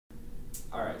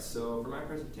All right, so for my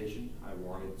presentation, I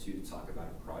wanted to talk about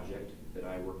a project that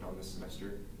I worked on this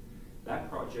semester. That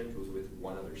project was with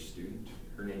one other student.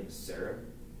 Her name is Sarah,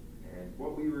 and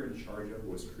what we were in charge of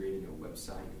was creating a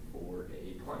website for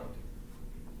a client.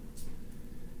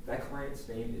 That client's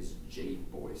name is Jay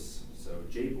Boyce. So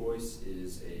Jay Boyce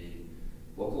is a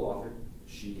local author.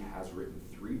 She has written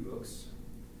 3 books.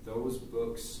 Those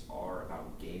books are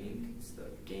about gaming. It's the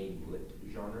game lit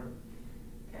genre.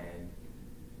 And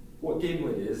what game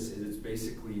lit is it's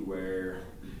basically where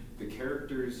the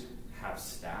characters have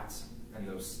stats, and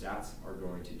those stats are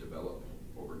going to develop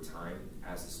over time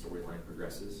as the storyline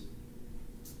progresses.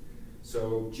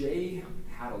 So Jay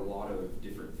had a lot of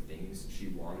different things she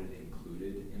wanted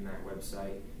included in that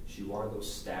website. She wanted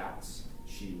those stats.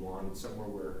 She wanted somewhere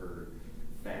where her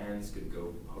fans could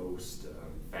go post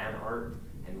fan art,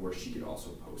 and where she could also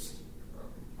post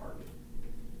art.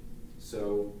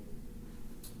 So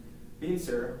me and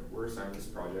Sarah were assigned this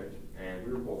project, and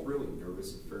we were both really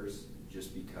nervous at first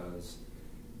just because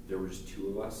there were just 2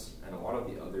 of us, and a lot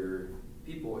of the other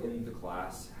people in the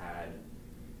class had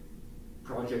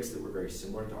projects that were very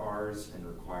similar to ours and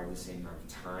required the same amount of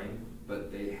time,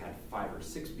 but they had 5 or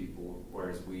 6 people,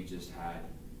 whereas we just had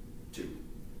 2.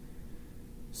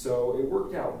 So it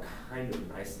worked out kind of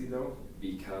nicely though,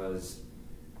 because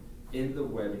in the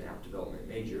web and app development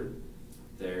major,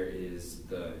 there is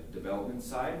the development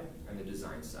side and the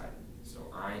design side. So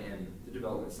I am the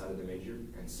development side of the major,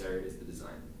 and Sarah is the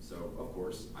design. So of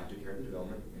course, I took care of the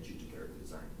development, and she took care of the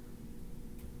design.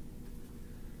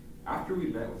 After we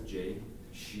met with Jay,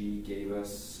 she gave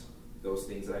us those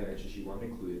things that I mentioned she wanted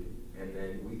included, and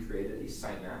then we created a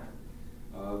sitemap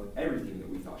of everything that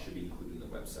we thought should be included in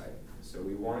the website. So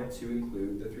we wanted to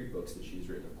include the 3 books that she's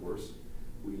written, of course.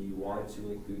 We wanted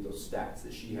to include those stats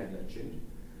that she had mentioned.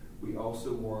 We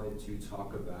also wanted to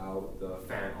talk about the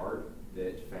fan art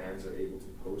that fans are able to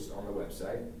post on the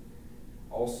website.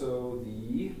 Also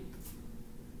the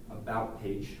about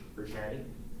page for Channy,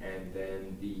 and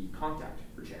then the contact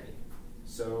for Channy.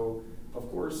 So of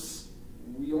course,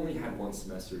 we only had 1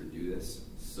 semester to do this,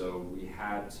 so we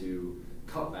had to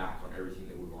cut back on everything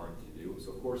that we wanted to do.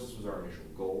 So of course, this was our initial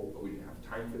goal, but we didn't have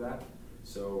time for that.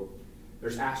 So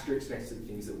there's asterisks next to the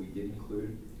things that we did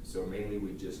include. So mainly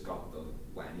we just got the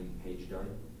landing page done.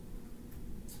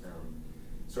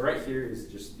 So right here is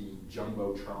just the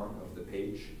jumbotron of the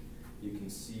page. You can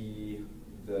see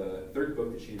the 3rd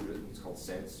book that she's written is called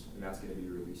Sense, and that's going to be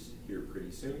released here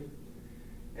pretty soon.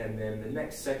 And then the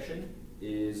next section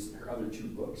is her other 2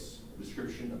 books, a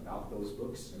description about those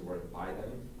books and where to buy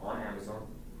them on Amazon.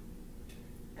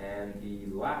 And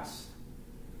the last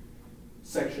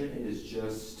section is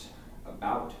just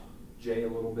about Jay a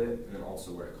little bit, and then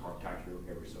also where to contact her,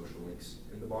 every social links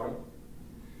in the bottom.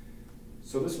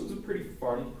 So this was a pretty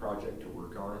fun project to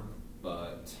work on,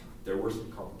 but there were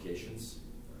some complications.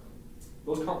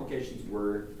 Those complications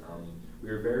were, we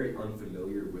were very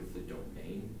unfamiliar with the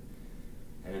domain.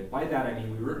 And by that I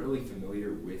mean we weren't really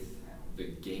familiar with the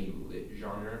game lit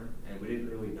genre, and we didn't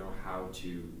really know how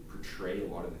to portray a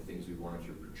lot of the things we wanted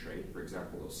to portray. For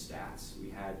example, those stats.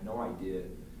 We had no idea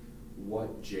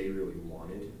what Jay really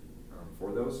wanted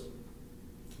for those.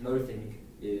 Another thing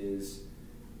is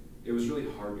it was really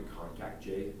hard to contact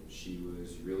Jay. She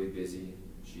was really busy.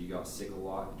 She got sick a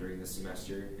lot during the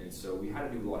semester, and so we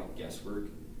had to do a lot of guesswork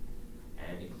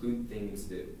and include things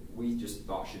that we just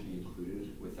thought should be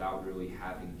included without really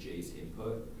having Jay's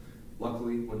input.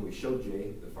 Luckily, when we showed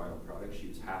Jay the final product, she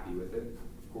was happy with it.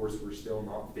 Of course, we're still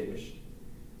not finished,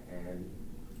 and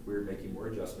we're making more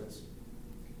adjustments.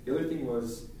 The other thing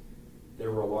was there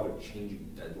were a lot of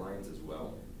changing deadlines as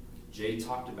well. Jay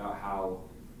talked about how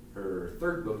her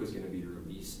 3rd book was going to be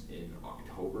released in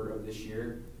October of this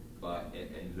year, but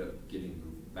it ended up getting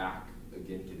moved back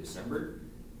again to December,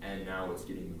 and now it's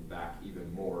getting moved back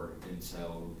even more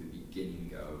until the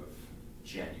beginning of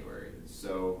January.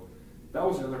 So that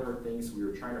was another hard thing. So we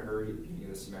were trying to hurry at the beginning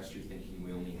of the semester, thinking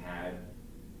we only had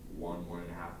 1.5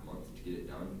 months to get it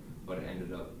done, but it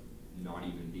ended up not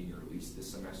even being released this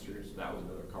semester, so that was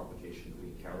another complication that we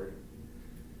encountered.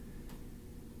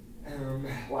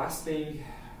 Last thing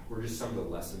were just some of the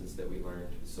lessons that we learned.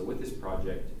 So with this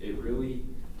project, it really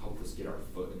helped us get our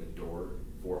foot in the door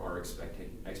for our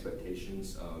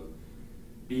expectations of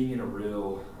being in a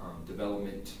real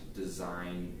development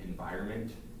design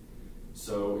environment.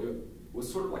 So it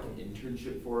was sort of like an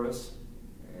internship for us,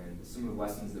 and some of the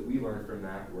lessons that we learned from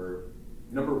that were,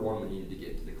 number 1, we needed to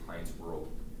get to the client's world.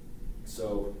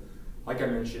 So, like I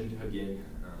mentioned, again,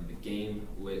 the game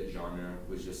lit genre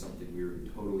was just something we were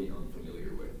totally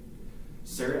unfamiliar with.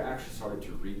 Sarah actually started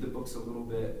to read the books a little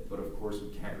bit, but of course we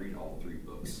can't read all 3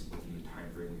 books within the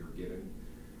time frame we were given.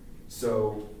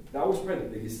 So that was probably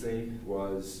the biggest thing,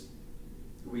 was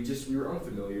we were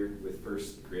unfamiliar with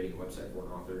first creating a website for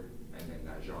an author and then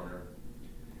that genre.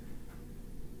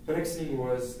 The next thing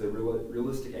was the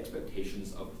realistic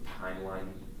expectations of the timeline.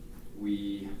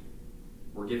 We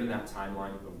were given that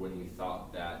timeline of when we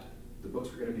thought that the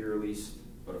books were going to be released,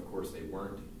 but of course they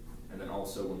weren't. And then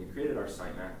also when we created our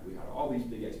sitemap, we had all these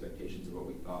big expectations of what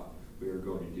we thought we were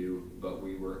going to do, but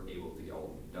we weren't able to get all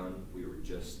of them done. We were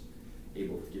just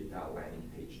able to get that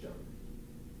landing page done.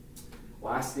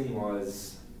 Last thing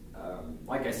was,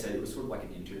 like I said, it was sort of like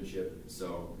an internship.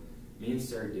 So me and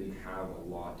Sarah didn't have a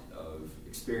lot of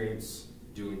experience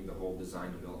doing the whole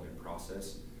design development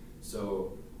process.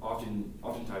 So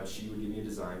oftentimes she would give me a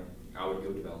design, I would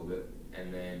go develop it,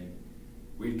 and then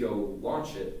we'd go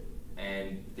launch it,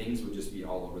 and things would just be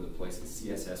all over the place. The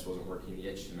CSS wasn't working, the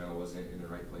HTML wasn't in the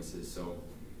right places. So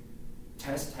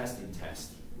test, test, and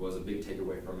test was a big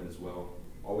takeaway from it as well.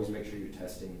 Always make sure you're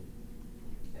testing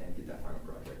and get that final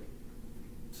project.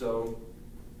 So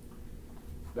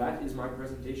that is my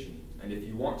presentation. And if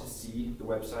you want to see the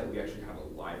website, we actually have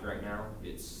it live right now.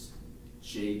 It's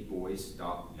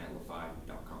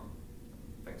jboyce.netlify.com.